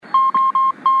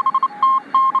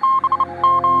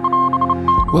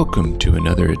Welcome to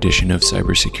another edition of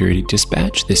Cybersecurity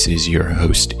Dispatch. This is your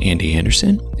host, Andy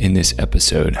Anderson. In this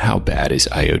episode, How Bad is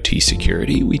IoT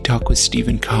Security? We talk with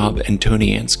Stephen Cobb and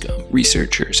Tony Anscombe,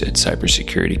 researchers at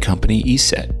cybersecurity company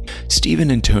ESET. Stephen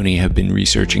and Tony have been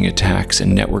researching attacks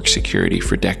and network security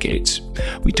for decades.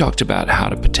 We talked about how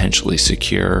to potentially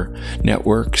secure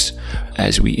networks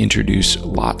as we introduce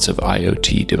lots of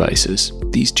IoT devices.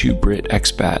 These two Brit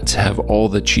expats have all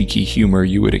the cheeky humor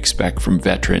you would expect from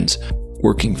veterans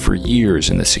working for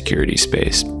years in the security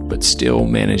space, but still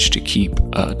managed to keep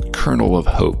a kernel of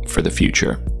hope for the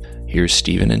future. Here's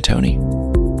Stephen and Tony.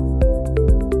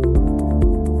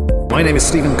 My name is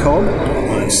Stephen Cobb.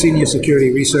 I'm a senior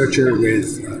security researcher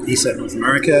with ESET North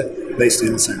America, based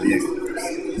in San Diego.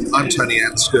 I'm Tony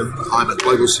Anscombe. I'm a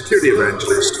global security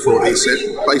evangelist for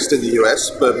ESET, based in the US,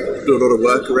 but do a lot of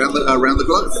work around the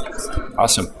globe.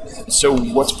 Awesome. So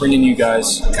what's bringing you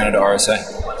guys kind of to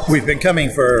RSA? We've been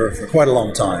coming for quite a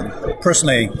long time.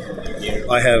 Personally,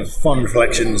 I have fond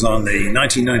reflections on the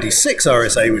 1996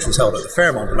 RSA, which was held at the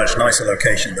Fairmont, a much nicer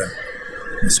location than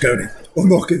Moscone, or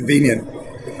more convenient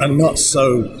and not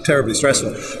so terribly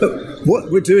stressful. But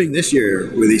what we're doing this year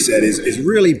with ESET is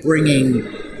really bringing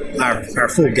our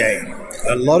full game.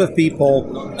 A lot of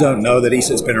people don't know that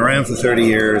ESET's been around for 30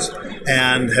 years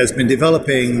and has been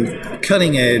developing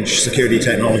cutting-edge security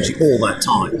technology all that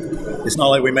time. It's not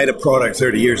like we made a product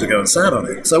 30 years ago and sat on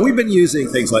it. So we've been using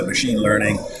things like machine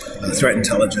learning, threat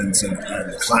intelligence, and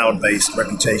cloud-based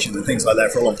reputation and things like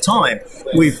that for a long time.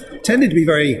 We've tended to be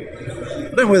very, I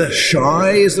don't know whether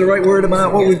shy is the right word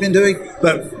about what we've been doing,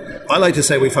 but I like to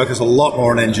say we focus a lot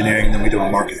more on engineering than we do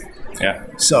on marketing. Yeah.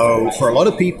 So for a lot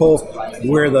of people,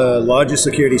 we're the largest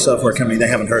security software company they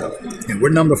haven't heard of. And we're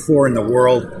number 4 in the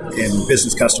world in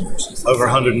business customers. Over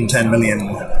 110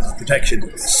 million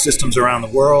protection systems around the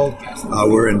world.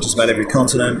 We're in just about every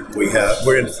continent.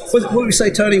 We're in, what did we say,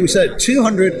 Tony? We said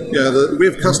 200. Yeah, we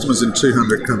have customers in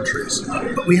 200 countries.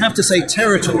 But we have to say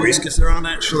territories because there aren't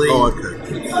actually. Oh,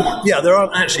 okay. Yeah, there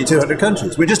aren't actually 200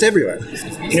 countries. We're just everywhere.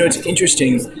 You know, it's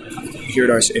interesting. Here at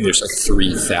RSA, there's like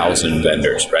 3,000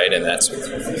 vendors, right? And that's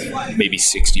maybe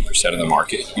 60% of the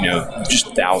market, you know,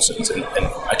 just thousands. And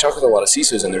I talk with a lot of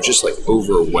CISOs and they're just like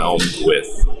overwhelmed with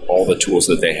all the tools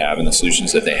that they have and the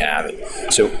solutions that they have.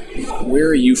 So where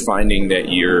are you finding that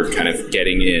you're kind of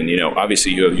getting in? You know,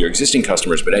 obviously you have your existing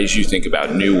customers, but as you think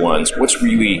about new ones, what's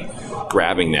really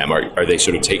grabbing them? Are they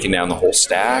sort of taking down the whole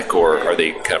stack, or are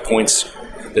they kind of points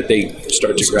that they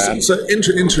start to grab? So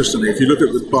interestingly, if you look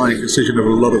at the buying decision of a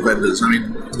lot of vendors, I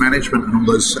mean, management and all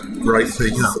those great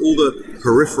things, all the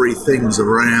periphery things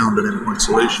around an endpoint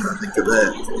solution, I think, are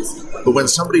there. But when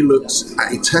somebody looks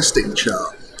at a testing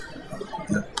chart,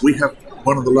 we have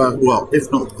one of the last, well,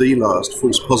 if not the last,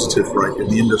 false positive rate in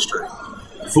the industry.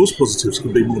 False positives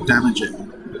can be more damaging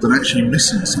than actually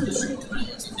missing something.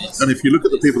 And if you look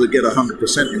at the people that get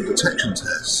 100% in detection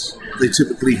tests, they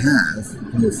typically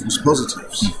have more false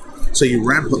positives. So you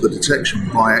ramp up the detection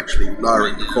by actually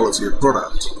lowering the quality of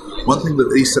product. One thing that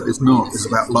ESET is not is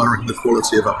about lowering the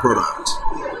quality of our product.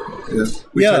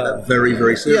 We take that very,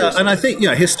 very seriously. Yeah, and I think,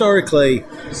 historically,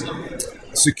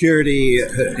 security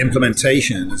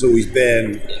implementation has always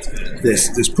been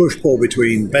this push-pull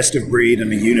between best of breed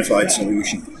and a unified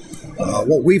solution.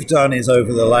 What we've done is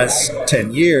over the last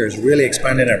 10 years really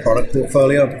expanded our product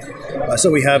portfolio.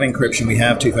 So we have encryption, we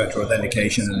have two-factor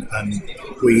authentication, and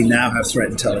we now have threat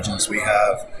intelligence. We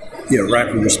have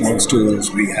rapid response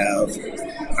tools. We have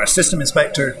our system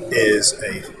inspector is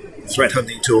a threat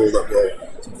hunting tool that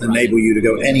will enable you to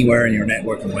go anywhere in your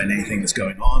network and find anything that's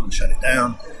going on and shut it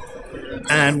down.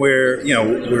 And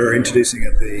we're introducing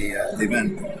at the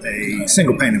event a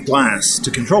single pane of glass to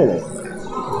control all of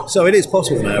that. So it is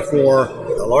possible now for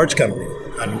a large company,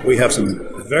 and we have some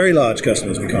very large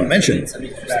customers we can't mention,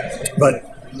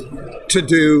 but to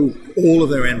do all of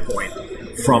their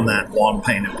endpoint from that one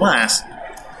pane of glass,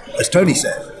 as Tony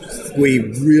said, we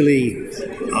really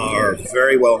are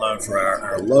very well known for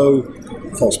our low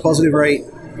false positive rate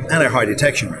and our high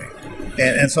detection rate.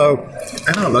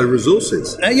 And our low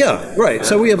resources. Right.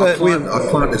 So we have our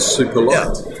client is super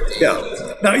light. Yeah.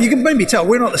 Now you can maybe tell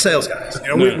we're not the sales guys.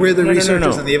 We're the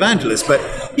researchers and the evangelists. But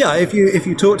if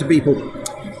you talk to people,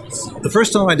 the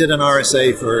first time I did an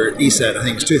RSA for ESET, I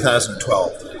think it was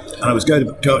 2012, and I was going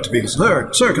to go up to people and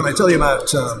say, "Sir, can I tell you about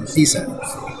ESET?"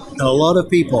 And a lot of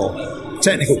people,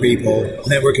 technical people,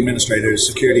 network administrators,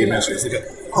 security administrators, they go,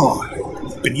 "Oh,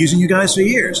 I've been using you guys for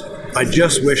years. I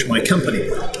just wish my company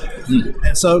would."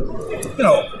 And so,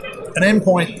 an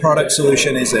endpoint product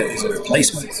solution is a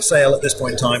replacement sale at this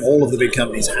point in time. All of the big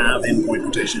companies have endpoint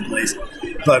protection in place.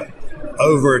 But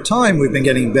over time, we've been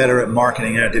getting better at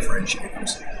marketing our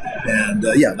differentiators. And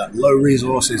that low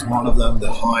resource is one of them,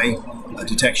 the high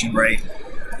detection rate,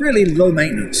 really low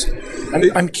maintenance.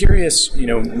 I'm curious,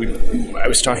 I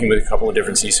was talking with a couple of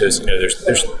different CISOs,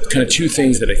 there's kind of two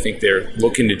things that I think they're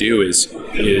looking to do is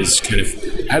kind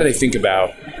of, how do they think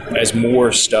about as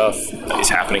more stuff is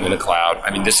happening in the cloud?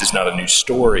 I mean, this is not a new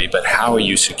story, but how are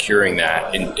you securing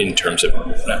that in terms of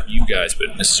not you guys,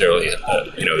 but necessarily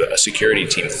a security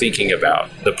team thinking about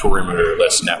the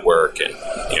perimeter-less network and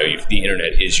the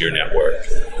internet is your network?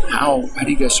 How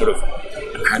do you guys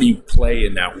how do you play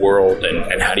in that world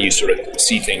and how do you sort of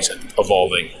see things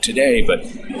evolving today? But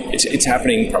it's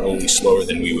happening probably slower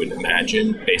than we would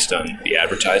imagine based on the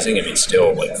advertising. I mean,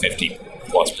 still like 50+%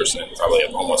 probably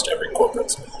of almost every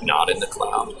corporate's not in the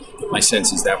cloud. But my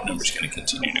sense is that number's going to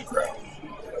continue to grow.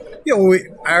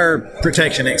 Our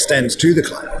protection extends to the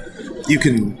cloud. You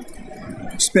can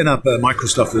spin up a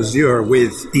Microsoft Azure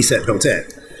with ESET built in.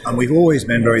 And we've always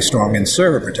been very strong in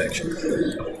server protection,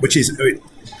 which is,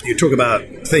 you talk about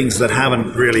things that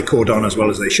haven't really caught on as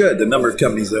well as they should. The number of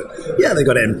companies that, they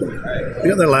got endpoint. They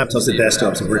got their laptops and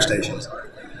desktops and workstations.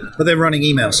 But they're running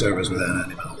email servers without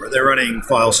any malware. They're running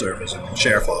file servers and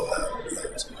share file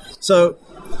without. So,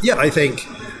 I think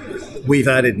we've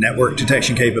added network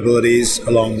detection capabilities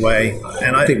along the way.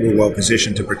 And I think we're well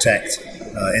positioned to protect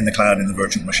in the cloud, in the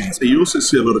virtual machines. You also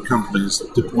see a lot of companies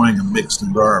deploying a mixed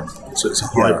environment, so it's a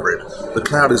hybrid. The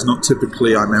cloud is not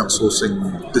typically, I'm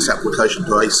outsourcing this application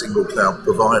to a single cloud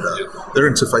provider. They're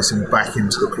interfacing back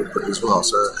into the corporate as well,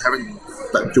 so having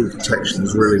that dual protection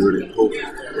is really, really important.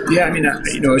 Yeah, I mean,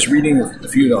 I was reading a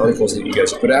few of the articles that you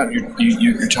guys put out.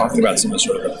 You're talking about some of the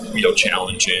sort of the real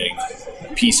challenging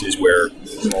pieces where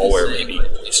malware maybe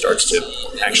starts to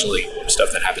actually,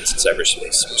 stuff that happens in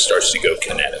cyberspace starts to go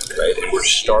kinetic, right? And we're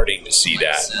starting to see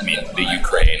that. I mean, the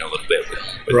Ukraine a little bit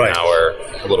with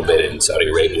malware, a little bit in Saudi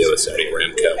Arabia with Saudi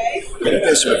Aramco. But you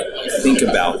guys sort of think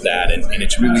about that, and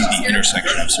it's really the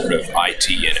intersection of sort of IT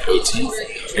and OT.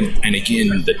 And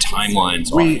again, the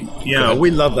timelines.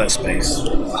 We love that space.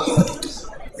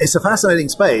 It's a fascinating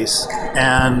space,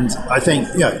 and I think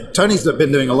Tony's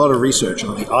been doing a lot of research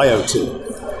on the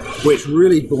IoT, which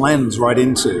really blends right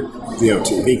into the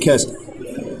OT, because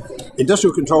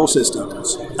industrial control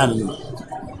systems and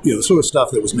the sort of stuff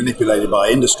that was manipulated by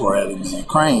Industry in the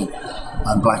Ukraine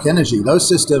and Black Energy, those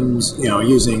systems are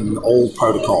using old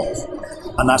protocols,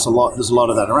 and there's a lot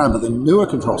of that around. But the newer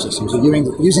control systems are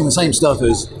using the same stuff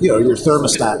as your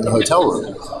thermostat in the hotel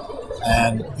room,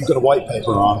 and you've got a white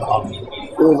paper on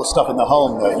all the stuff in the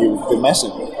home that you've been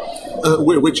messing with.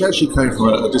 Which actually came from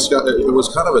a discussion. It was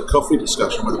kind of a coffee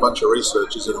discussion with a bunch of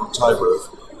researchers in October of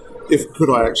could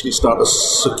I actually start a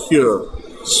secure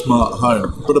smart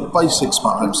home, but a basic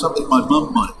smart home, something my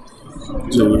mum might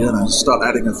do, start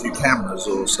adding a few cameras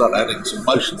or start adding some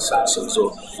motion sensors,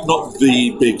 or not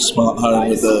the big smart home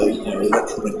with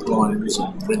electronic blinds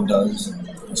and windows and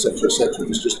et cetera, et cetera. It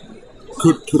was just,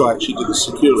 could I actually do this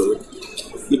securely?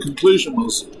 The conclusion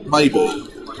was maybe.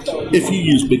 If you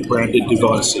use big branded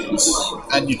devices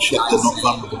and you check they're not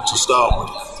vulnerable to start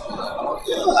with,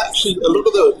 actually a lot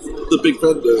of the big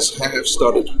vendors have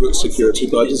started to put security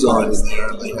by design in there,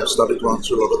 and they have started to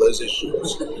answer a lot of those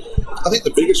issues. I think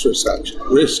the biggest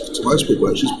risk to most people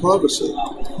actually is privacy.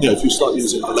 If you start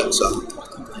using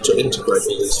Alexa to integrate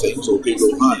all these things, or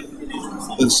Google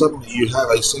Home, then suddenly you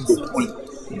have a single point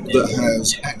that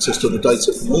has access to the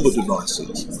data from all the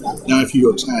devices. Now, if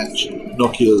you attach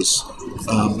Nokia's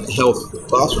health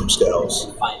bathroom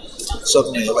scales,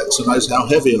 suddenly Alexa knows how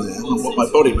heavy I am and what my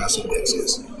body mass index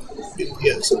is.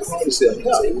 So privacy, I think,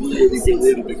 is a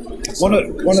really big one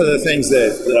of the things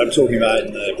that I'm talking about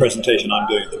in the presentation I'm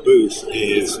doing at the booth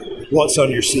is what's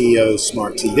on your CEO's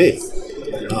smart TV.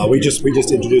 We just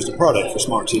introduced a product for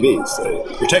smart TVs,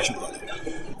 a protection product.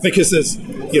 Because there's,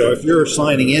 if you're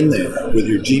signing in there with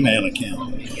your Gmail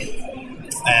account,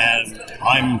 and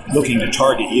I'm looking to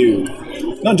target you,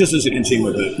 not just as a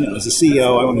consumer, but as a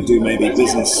CEO, I want to do maybe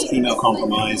business email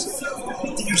compromise.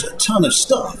 There's a ton of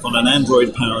stuff on an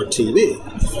Android-powered TV,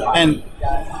 and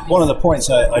one of the points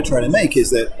I try to make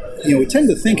is that we tend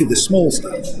to think of the small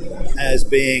stuff as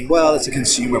being, well, it's a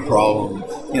consumer problem.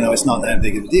 It's not that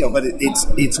big of a deal, but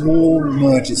it's all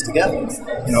merges together.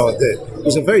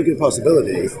 There's a very good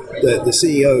possibility that the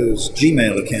CEO's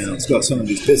Gmail account's got some of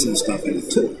his business stuff in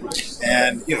it too.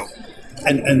 And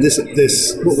and this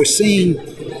what we're seeing,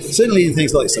 certainly in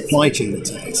things like supply chain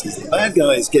attacks, is the bad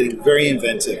guys getting very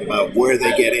inventive about where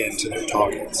they get into their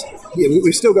targets.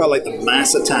 We've still got like the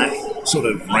mass attack, sort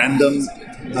of random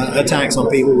attacks on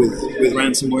people with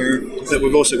ransomware, but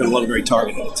we've also got a lot of very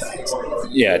targeted attacks.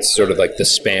 Yeah, it's sort of like the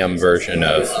spam version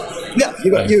of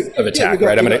of attack,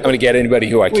 right? I'm going to get anybody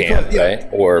who I can, right?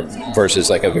 Or versus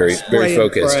like a very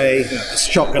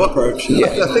focused shotgun approach.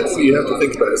 I think what you have to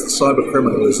think about is the cyber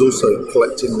criminal is also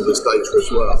collecting all this data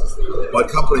as well. Like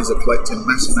companies are collecting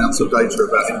mass amounts of data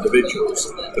about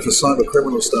individuals. If a cyber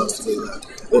criminal starts to do that,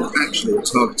 then actually a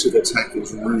targeted attack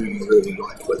is really, really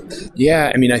likely.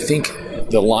 Yeah, I mean, I think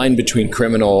the line between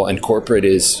criminal and corporate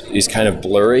is kind of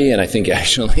blurry, and I think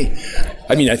actually,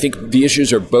 I think the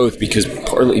issues are both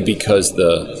partly because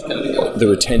the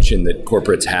retention that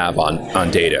corporates have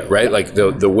on data, right? Like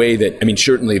the way that,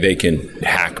 certainly they can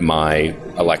hack my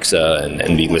Alexa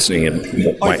and be listening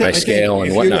at my scale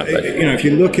and whatnot. If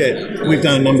you look at, we've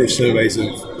done a number of surveys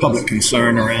of public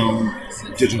concern around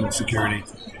digital security.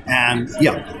 And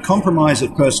compromise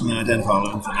of personally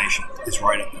identifiable information is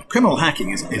right up there. Criminal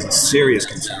hacking is a serious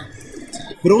concern.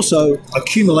 But also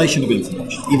accumulation of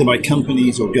information, either by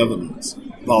companies or governments,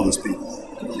 bothers people.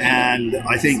 And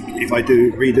I think if I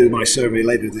redo my survey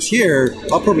later this year,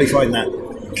 I'll probably find that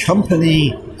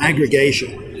company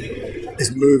aggregation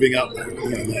is moving up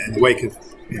in the wake of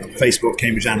Facebook,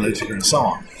 Cambridge Analytica, and so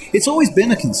on. It's always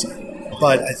been a concern.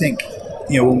 But I think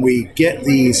when we get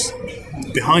these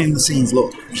behind-the-scenes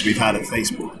look, which we've had at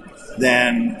Facebook,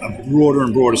 then a broader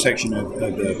and broader section of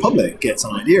the public gets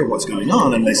an idea of what's going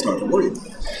on, and they start to worry about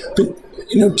it.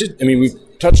 But, we've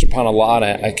touched upon a lot.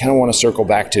 I kind of want to circle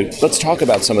back to, let's talk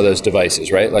about some of those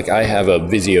devices, right? Like I have a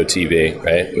Vizio TV,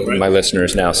 right? My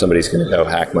listeners now, somebody's going to go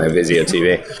hack my Vizio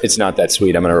TV. It's not that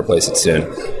sweet. I'm going to replace it soon.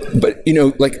 But,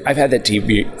 I've had that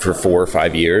TV for 4 or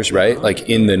 5 years, right? Like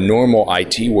in the normal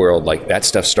IT world, like that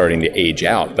stuff's starting to age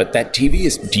out. But that TV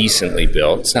is decently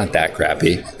built. It's not that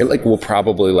crappy. It will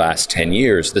probably last 10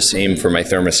 years. The same for my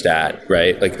thermostat,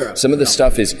 right? Like some of the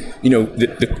stuff is,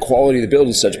 the quality of the build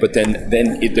is such, but then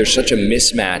there's such a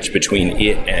mismatch between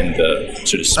it and the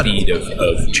sort of speed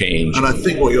of change. And I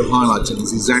think what you're highlighting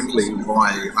is exactly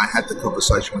why I had the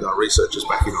conversation with our researchers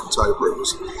back in October. It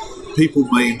was people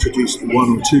may introduce 1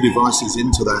 or 2 devices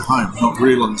into their home, not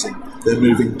realizing they're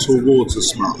moving towards a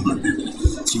smart home.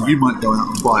 So you might go out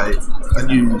and buy a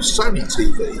new Sony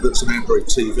TV that's an Android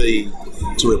TV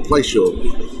to replace your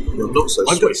not so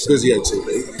sweet Vizio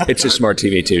TV. It's a smart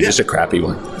TV too, just a crappy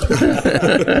one.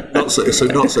 not so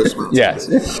smart. Yes.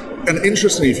 And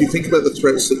interestingly, if you think about the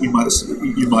threats that you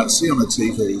might see on a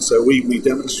TV, so we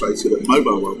demonstrated at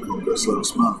Mobile World Congress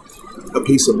last month a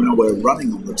piece of malware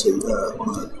running on the TV,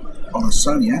 on a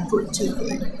Sony Android TV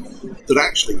that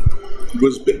actually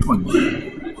was Bitcoin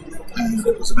mining. And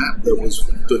it was an app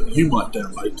that you might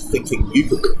download thinking you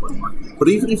could Bitcoin mine. But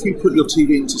even if you put your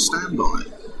TV into standby,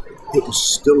 it was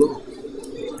still on.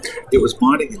 It was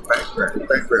mining in background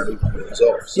even when it was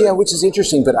off. So. Yeah, which is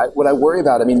interesting, but what I worry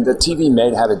about, the TV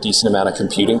may have a decent amount of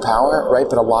computing power, right?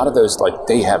 But a lot of those,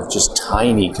 they have just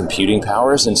tiny computing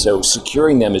powers, and so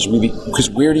securing them is really, because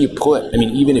where do you put,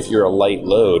 even if you're a light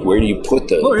load, where do you put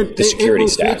the security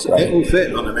stack, right? It will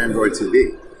fit on an Android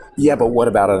TV. Yeah, but what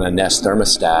about on a Nest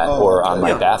thermostat or on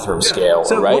my bathroom scale,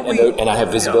 so right? And I have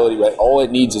visibility, right? All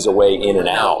it needs is a way in and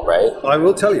out, right? I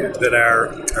will tell you that our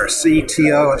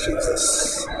CTO, actually, he's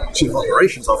the Chief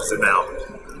Operations Officer now,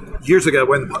 years ago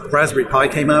when Raspberry Pi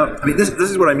came out, this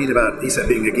is what I mean about ESET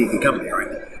being a geeky company,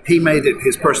 right? He made it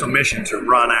his personal mission to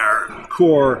run our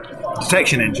core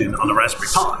detection engine on the Raspberry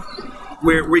Pi,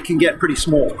 where we can get pretty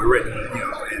small. We're written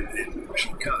in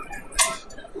machine code.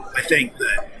 I think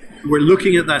that we're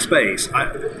looking at that space.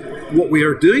 What we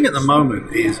are doing at the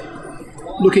moment is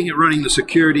looking at running the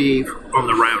security on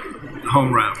the router, the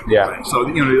home router. Yeah. Right? So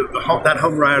that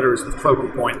home router is the focal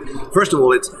point. First of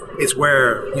all, it's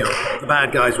where the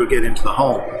bad guys would get into the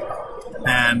home.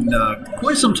 And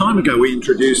quite some time ago, we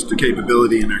introduced the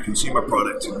capability in our consumer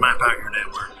product to map out your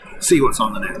network, see what's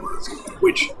on the network,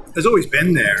 which has always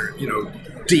been there,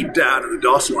 deep down in the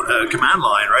DOS command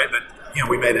line, right? But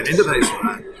we made an interface for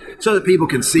that, so that people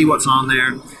can see what's on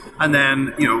there, and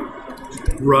then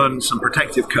run some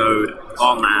protective code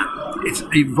on that. It's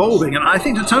evolving, and I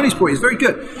think to Tony's point, it's very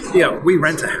good. We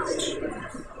rent a house,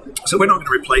 so we're not going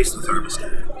to replace the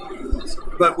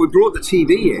thermostat, but we brought the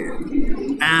TV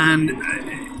in, and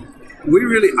we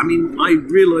really, I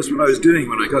realized what I was doing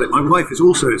when I got it. My wife is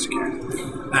also a security,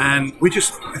 and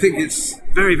I think it's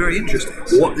very, very interesting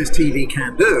what this TV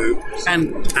can do.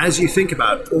 And as you think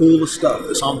about all the stuff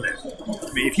that's on there,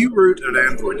 if you root an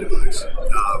Android device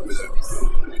with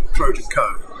a Trojan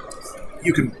code,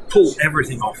 you can pull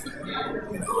everything off there.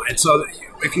 And so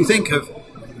if you think of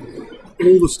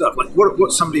all the stuff, like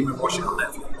what somebody been watching on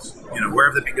Netflix,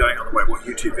 where have they been going on the web, what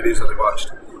YouTube videos have they watched?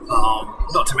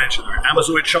 Not to mention their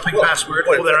Amazon shopping password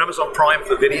or their Amazon Prime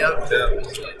for video. Yeah.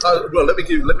 Well, let me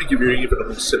give you even a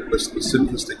more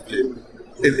simplistic view.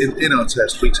 in our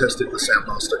test, we tested the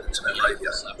Soundmaster Internet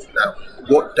Radio. Now,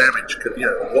 what damage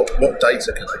what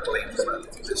data can they glean from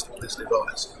this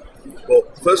device? Well,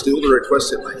 firstly, all the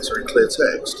requests it makes are in clear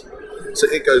text. So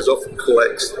it goes off and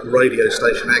collects radio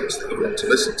station X that you want to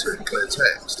listen to in clear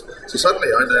text. So suddenly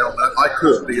I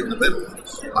could be in the middle.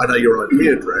 I know your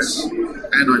IP address,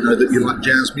 and I know that you like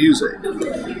jazz music.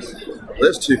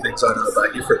 There's two things I know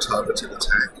about you for a targeted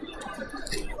attack.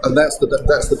 And that's the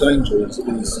danger, is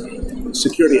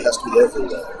security has to be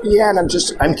everywhere. Yeah, and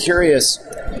I'm curious,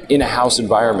 in a house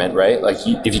environment, right? Like,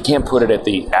 if you can't put it at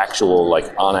the actual,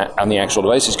 like, on the actual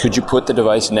devices, could you put the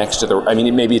device next to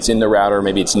maybe it's in the router,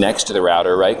 maybe it's next to the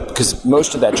router, right? Because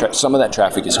most of that, some of that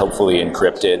traffic is hopefully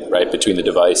encrypted, right, between the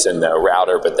device and the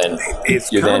router, but then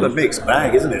it's kind of a mixed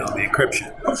bag, isn't it, on the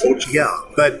encryption? Unfortunately. Yeah,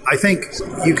 but I think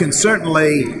you can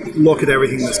certainly look at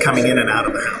everything that's coming in and out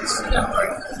of the house.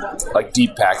 Yeah. Like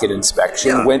deep packet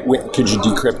inspection. Yeah. When could you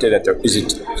decrypt it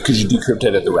could you decrypt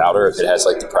it at the router if it has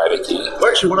like the private key? Well,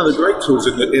 actually, one of the great tools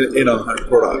in our home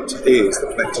product is the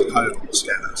connected home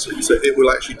scanner. So it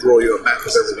will actually draw you a map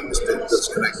of everything that's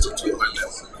connected to your home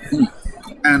network.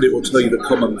 And it will tell you the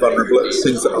common vulnerabilities,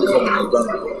 things that are commonly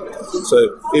vulnerable.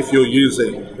 So if you're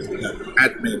using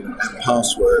admin and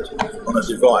password on a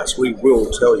device, we will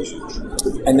tell you.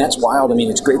 And that's wild. I mean,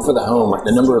 it's great for the home.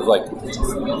 The number of like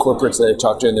corporates that I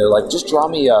talked to, and they're like, just draw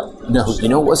me it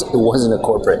wasn't a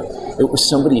corporate. It was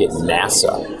somebody at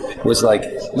NASA. It was like,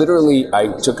 literally,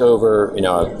 I took over,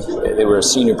 they were a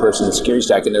senior person in the security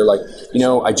stack, and they're like,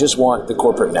 I just want the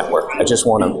corporate network. I just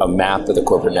want a map of the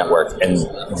corporate network. And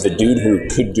the dude who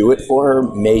could do it for her,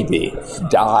 maybe,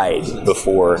 died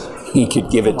before he could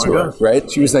give it to her, right?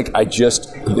 She was like,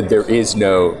 there is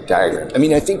no diagram. I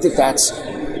mean, I think that's,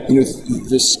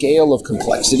 the scale of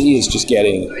complexity is just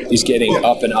getting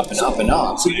up and up and up and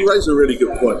up. So you raise a really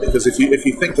good point, because if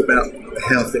you think about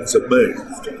how things have moved,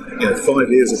 5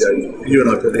 years ago, you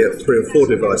and I probably had 3 or 4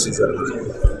 devices at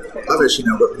home. I've actually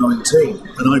now got 19,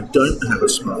 and I don't have a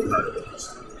smart home.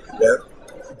 Yeah.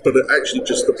 But actually,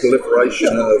 just the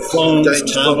proliferation of phones,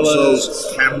 games,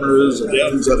 consoles, cameras, and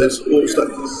things like this, all stuff.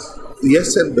 The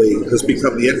SMB has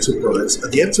become the enterprise,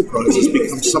 and the enterprise has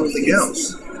become something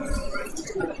else.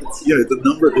 The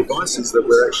number of devices that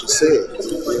we're actually seeing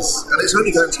and it's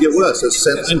only going to get worse as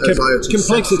IoT.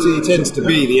 Complexity tends to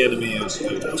be the enemy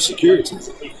of security,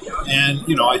 and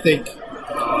I think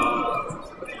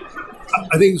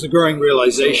there's a growing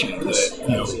realization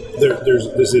that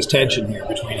there's this tension here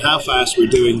between how fast we're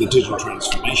doing the digital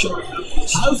transformation,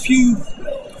 how few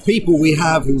people we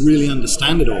have who really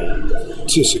understand it all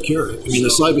to secure it. I mean, the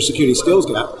cybersecurity skills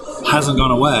gap hasn't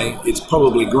gone away; it's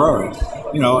probably growing.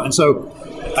 And so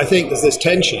I think there's this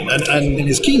tension, and in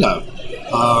his keynote,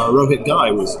 Rohit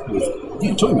Ghai was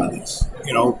talking about this.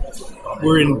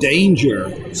 We're in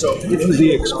danger. So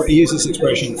he used this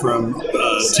expression from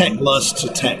tech lust to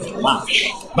tech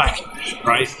backlash,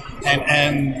 right?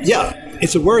 And yeah,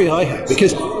 it's a worry I have,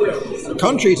 because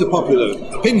contrary to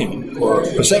popular opinion or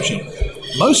perception,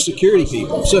 most security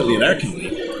people, certainly in our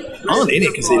community, aren't in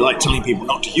it because they like telling people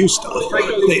not to use stuff.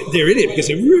 They're in it because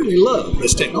they really love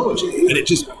this technology, and it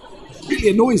just really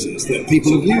annoys us that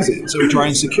people abuse it, so we try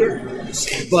and secure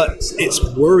it. But it's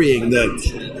worrying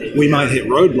that we might hit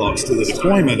roadblocks to the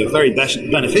deployment of very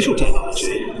beneficial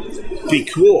technology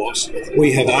because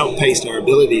we have outpaced our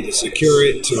ability to secure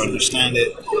it, to understand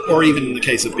it, or even in the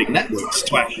case of big networks,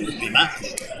 to actually be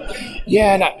mapped.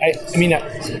 Yeah, and I mean,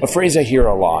 a phrase I hear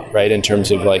a lot, right, in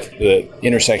terms of like the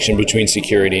intersection between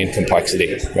security and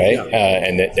complexity, right,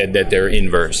 and that they're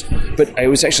inverse. But I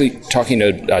was actually talking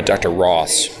to Dr.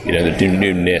 Ross, the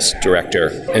new NIST director,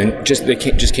 and they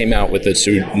just came out with the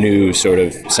new sort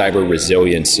of cyber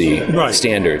resiliency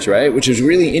standards, right, which is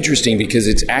really interesting because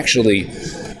it's actually,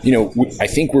 I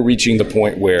think we're reaching the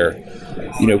point where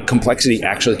complexity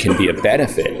actually can be a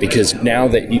benefit, because now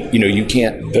that you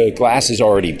can't, the glass is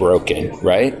already broken,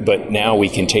 right? But now we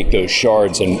can take those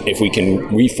shards, and if we can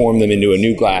reform them into a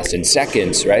new glass in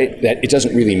seconds, right? That it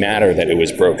doesn't really matter that it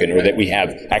was broken, or that we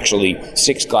have actually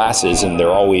 6 glasses and we're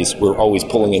always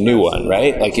pulling a new one,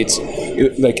 right? Like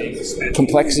like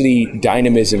complexity,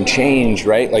 dynamism, change,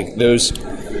 right? Like those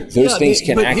things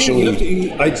can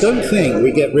actually... I don't think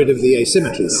we get rid of the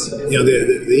asymmetries.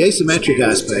 The asymmetric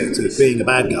aspect of being a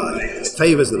bad guy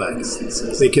favors the bad guy,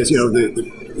 because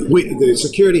the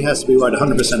security has to be right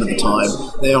 100% of the time.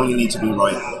 They only need to be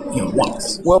right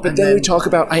once. Well, but then we talk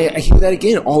about, I hear that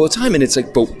again all the time, and it's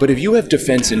like, but if you have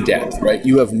defense in depth, right,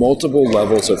 you have multiple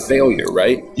levels of failure,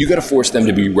 right? You got to force them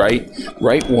to be right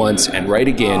once and right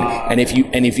again. And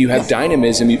if you have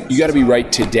dynamism, you got to be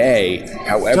right today.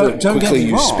 However quickly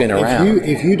you spin around.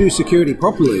 If you do security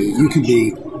properly, you can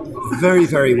be very,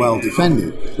 very well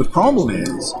defended. The problem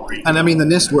is, and I mean, the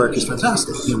NIST work is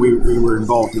fantastic. We were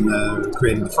involved in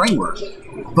creating the framework,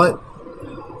 but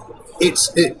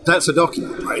that's a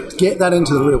document, right? Get that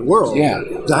into the real world. Yeah.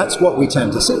 That's what we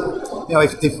tend to see.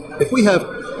 If we have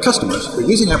customers who are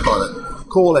using our product,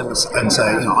 call in and say,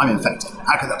 I'm infected.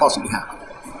 How could that possibly happen?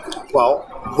 Well,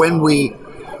 when we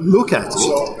look at it,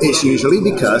 it's usually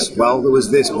because, there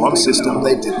was this one system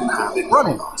they didn't have it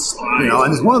running on.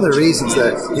 And it's one of the reasons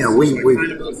that,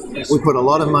 we put a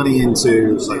lot of money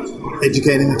into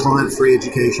educating the client, free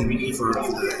education for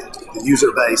the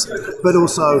user base, but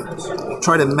also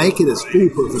try to make it as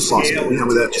foolproof as possible,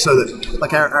 so that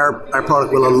our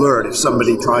product will alert if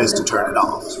somebody tries to turn it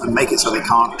off and make it so they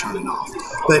can't turn it off.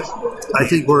 But I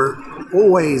think we're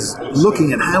always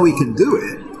looking at how we can do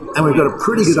it, and we've got a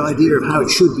pretty good idea of how it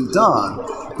should be done,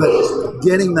 but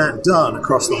getting that done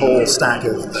across the whole stack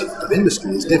of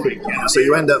industry is difficult. So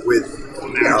you end up with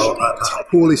a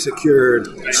poorly secured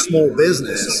small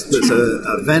business that's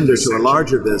a vendor to a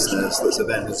larger business that's a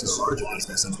vendor to a larger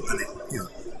business, and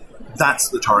that's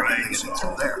the target thing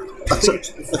from there. I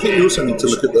think you also need to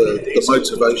look at the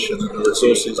motivation and the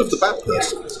resources of the bad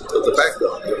person, of the bad guy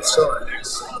on the other side.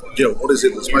 What is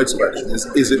it that's motivation?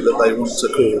 Is it that they want to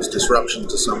cause disruption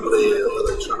to somebody, or are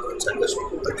they trying to attack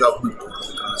a government or an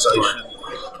organisation,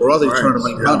 or are they trying to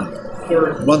make money?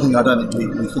 One thing I don't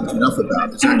think we think enough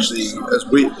about is actually,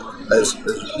 as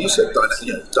you said,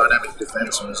 dynamic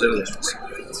defence and resilience.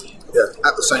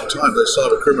 At the same time, those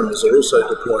cyber criminals are also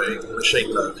deploying machine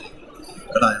learning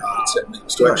and AI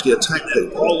techniques to actually attack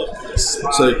people.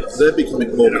 So they're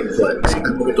becoming more complex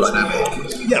and more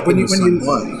dynamic. Yeah, when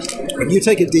you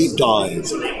take a deep dive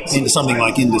into something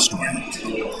like industry,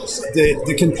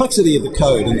 the complexity of the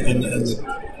code and the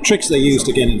tricks they use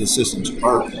to get into systems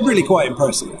are really quite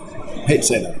impressive. I hate to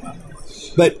say that.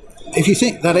 But if you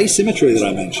think that asymmetry that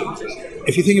I mentioned,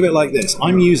 if you think of it like this,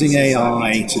 I'm using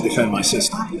AI to defend my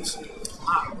systems,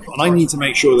 and I need to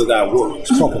make sure that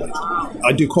works properly.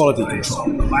 I do quality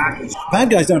control. Bad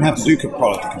guys don't have to do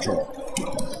quality control.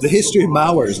 The history of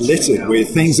malware is littered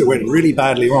with things that went really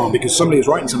badly wrong because somebody was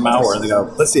writing some malware and they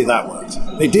go, let's see if that works.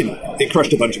 They didn't. It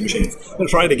crushed a bunch of machines. Let's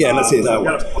try it again. Let's see if that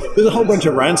works. There's a whole bunch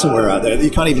of ransomware out there that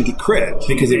you can't even decrypt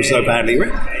because it was so badly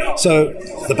written. So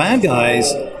the bad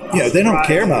guys, they don't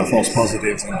care about false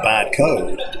positives and bad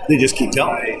code. They just keep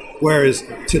going. Whereas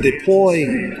to deploy,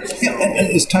 and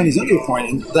as Tony's earlier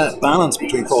point, that balance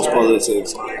between false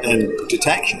positives and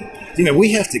detection,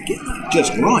 we have to get it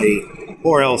just right,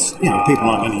 or else, people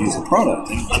aren't going to use the product.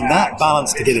 And that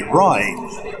balance to get it right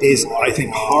is, I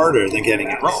think, harder than getting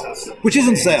it wrong. Which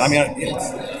isn't to say,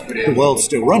 the world's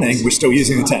still running, we're still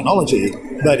using the technology,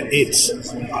 but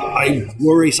I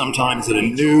worry sometimes that a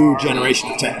new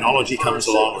generation of technology comes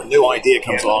along, or a new idea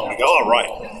comes along, and we go, oh, right,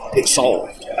 it's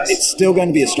solved. It's still going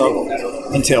to be a struggle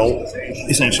until,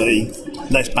 essentially,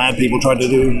 less bad people try to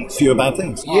do fewer bad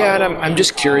things. Yeah, and I'm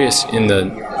just curious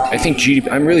I think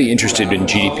I'm really interested in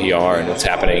GDPR and what's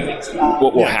happening,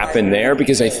 what will happen there,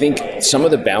 because I think some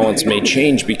of the balance may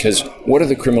change, because what are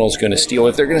the criminals going to steal?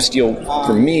 If they're going to steal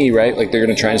from me, right, like they're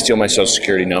going to try and steal my social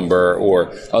security number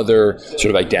or other sort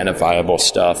of identifiable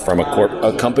stuff from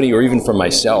a company or even from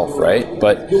myself, right?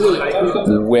 But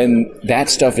when that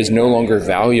stuff is no longer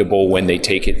valuable when they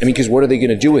take it, because what are they going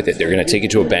to do with it? They're going to take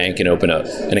it to a bank and open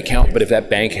an account. But if that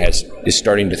bank is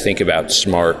starting to think about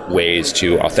smart ways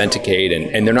to authenticate,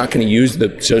 and they're not going to use the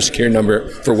social security number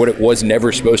for what it was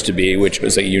never supposed to be, which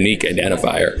was a unique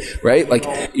identifier, right?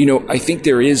 I think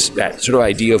there is that sort of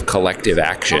idea of collective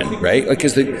action, right?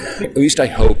 Because at least I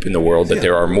hope in the world that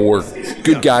there are more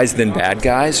good guys than bad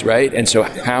guys, right? And so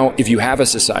if you have a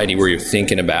society where you're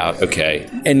thinking about, okay,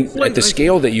 and at the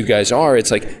scale that you guys are,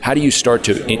 it's like, how do you start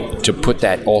to put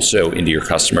that also into your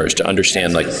customers, to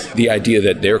understand the idea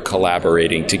that they're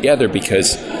collaborating together,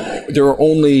 because there are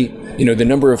only the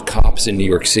number of cops in New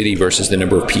York City versus the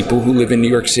number of people who live in New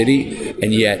York City,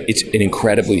 and yet it's an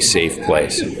incredibly safe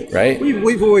place, right?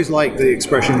 We've always liked the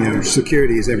expression,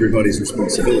 security is everybody's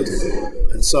responsibility.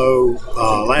 And so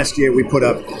last year we put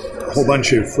up a whole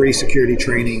bunch of free security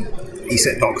training,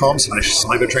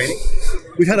 eset.com/cyber training.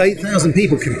 We've had 8,000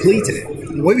 people complete it.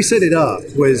 The way we set it up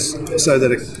was so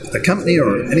that a company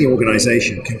or any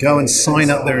organization can go and sign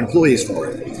up their employees for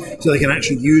it, so they can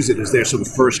actually use it as their sort of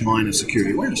first line of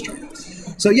security awareness training.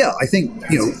 So I think,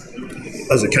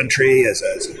 as a country, as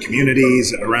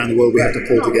communities around the world, we have to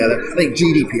pull together. I think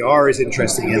GDPR is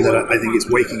interesting in that I think it's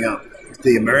waking up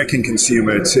the American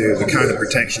consumer to the kind of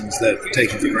protections that are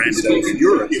taken for granted over in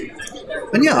Europe.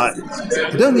 And I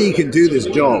don't think you can do this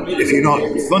job if you're not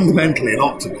fundamentally an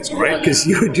optimist, right? Because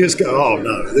you would just go, oh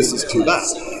no, this is too bad.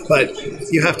 But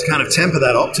you have to kind of temper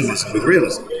that optimism with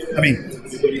realism. I mean,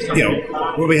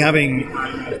 we'll be having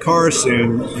cars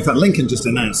soon. In fact, Lincoln just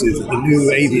announced the new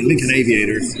Lincoln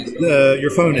Aviator.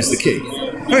 Your phone is the key.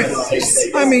 Right?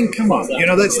 I mean, come on.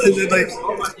 That's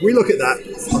we look at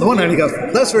that. On the one hand, you go,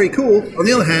 that's very cool. On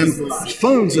the other hand,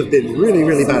 phones have been really,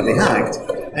 really badly hacked.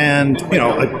 And,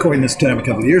 I coined this term a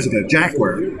couple of years ago,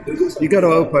 jackware. You go to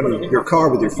open your car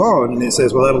with your phone, and it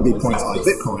says, well, that'll be 0.5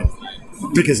 Bitcoin,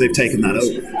 because they've taken that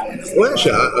over. Well,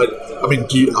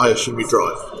 actually, I assume you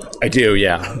drive. I do,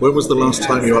 yeah. When was the last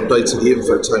time you updated the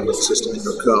infotainment system in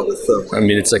your car with firmware? I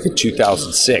mean, it's like a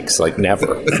 2006, like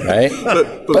never, right?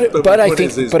 but I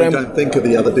think, we don't think of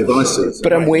the other devices.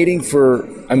 But right? I'm waiting for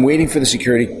the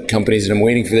security companies, and I'm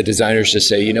waiting for the designers to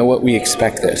say, you know what, we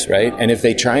expect this, right? And if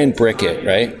they try and brick it,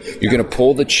 right, you're going to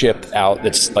pull the chip out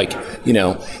that's like,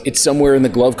 it's somewhere in the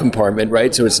glove compartment,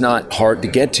 right? So it's not hard to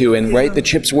get to, and right, the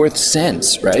chip's worth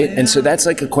cents, right? And so that's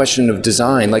like a question of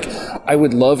design. Like, I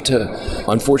would love to,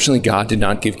 unfortunately, God did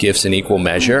not give gifts in equal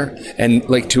measure, and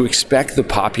like to expect the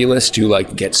populace to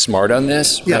like get smart on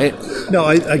this, right? No,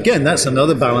 again, that's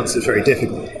another balance that's very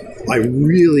difficult. I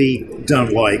really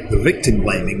don't like the victim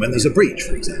blaming when there's a breach,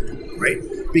 for example, right?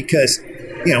 Because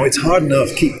it's hard enough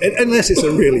unless it's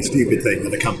a really stupid thing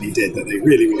that a company did that they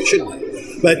really, really shouldn't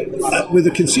have. But with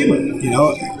the consumer,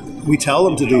 we tell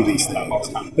them to do these things,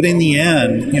 but in the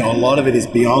end, a lot of it is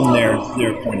beyond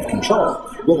their point of control.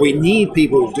 What we need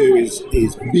people to do is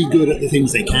be good at the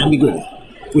things they can be good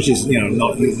at, which is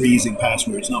not reusing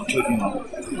passwords, not clicking on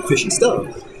fishy stuff.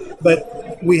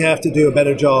 But we have to do a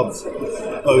better job,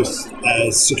 both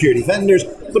as security vendors,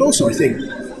 but also I think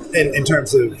in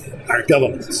terms of our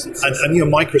governments. And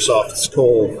Microsoft's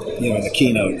call, in the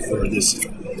keynote for this,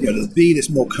 to be this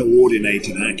more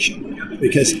coordinated action.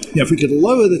 Because if we could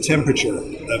lower the temperature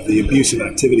of the abusive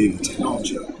activity of the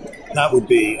technology, that would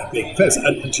be a big offense.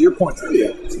 And to your point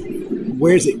earlier,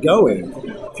 where's it going?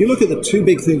 If you look at the two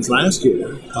big things last year,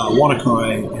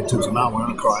 WannaCry in terms of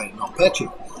malware, WannaCry and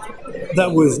NotPetya,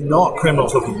 that was not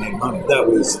criminals looking to make money. That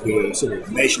was the sort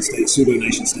of nation-state,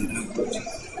 pseudo-nation-state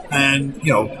outputs. And,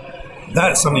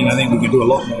 that's something I think we can do a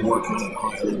lot more work on at a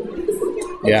higher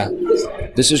level. Yeah.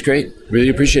 This is great. Really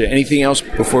appreciate it. Anything else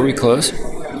before we close?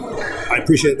 I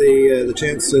appreciate the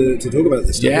chance to talk about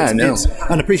this stuff. Yeah,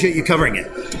 and appreciate you covering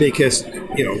it, because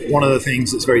one of the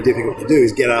things that's very difficult to do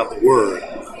is get out the word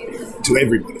to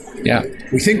everybody. Yeah,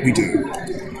 we think we do,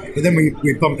 but then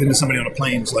we bump into somebody on a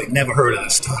plane who's like, never heard of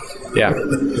this stuff. Yeah.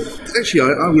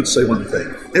 Actually, I would say one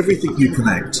thing: everything you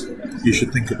connect, you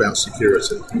should think about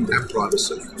security and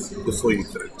privacy before you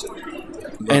connect it.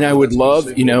 And I would love,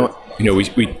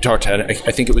 we talked, I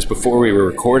think it was before we were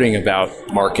recording, about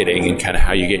marketing and kind of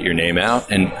how you get your name out.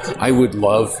 And I would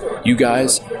love you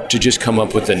guys to just come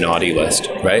up with a naughty list,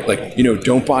 right? Like,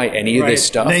 don't buy any of this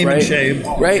stuff, name right? And shame.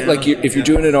 Right? Like, if you're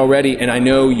doing it already, and I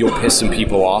know you'll piss some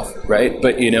people off, right?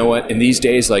 But you know what? In these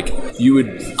days, like, you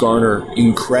would garner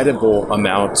incredible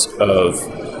amounts of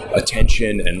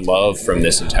attention and love from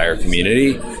this entire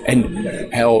community.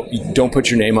 And hell, don't put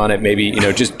your name on it. Maybe,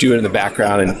 just do it in the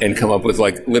background and come up with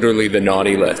like literally the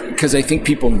naughty list. Because I think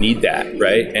people need that,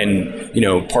 right? And,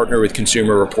 partner with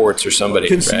Consumer Reports or somebody.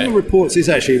 Consumer Reports is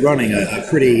actually running a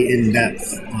pretty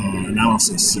in-depth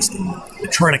analysis system. They're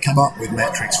trying to come up with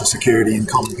metrics for security and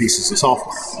common pieces of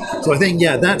software. So I think,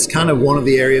 that's kind of one of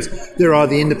the areas. There are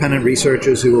the independent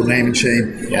researchers who will name and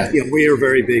shame. Yeah. We are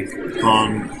very big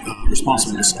on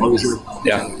responsible disclosure.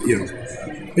 Yeah.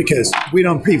 Because we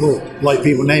don't like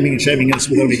people naming and shaming us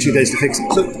with only 2 days to fix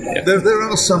it. So there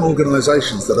are some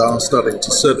organisations that are starting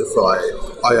to certify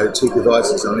IoT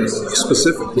devices. I mean,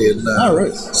 specifically in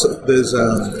so there's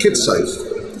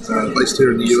KidSafe, based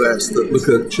here in the US, that look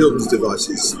at children's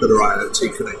devices that are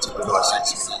IoT connected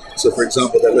devices. So, for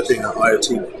example, they're looking at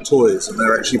IoT toys, and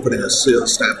they're actually putting a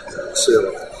stamp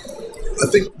seal. I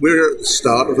think we're at the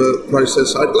start of a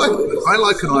process. I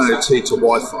like an IoT to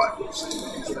Wi-Fi.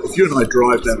 If you and I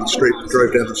drove down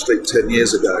the street 10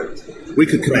 years ago, we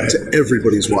could connect to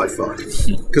everybody's Wi-Fi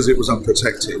because it was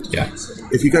unprotected. Yeah.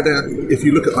 If you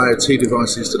look at IoT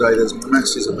devices today, there's a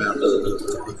massive amount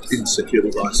of insecure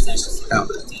devices out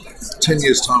there. 10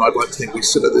 years' time, I'd like to think we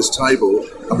sit at this table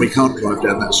and we can't drive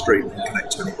down that street and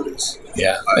connect to anybody's.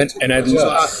 Yeah, and I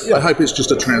hope it's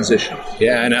just a transition.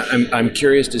 Yeah, and I'm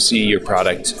curious to see your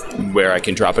product where I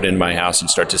can drop it in my house and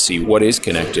start to see what is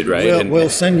connected, right? We'll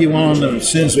send you on as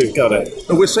soon as we've got it.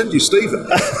 We'll send you Stephen.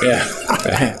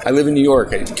 Yeah, I live in New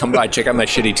York. Come by, check out my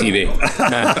shitty TV.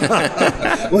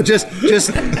 Well, just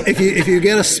if you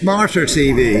get a smarter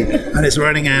TV and it's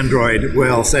running Android,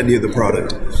 we'll send you the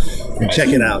product. Check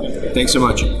it out. Thanks so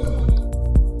much.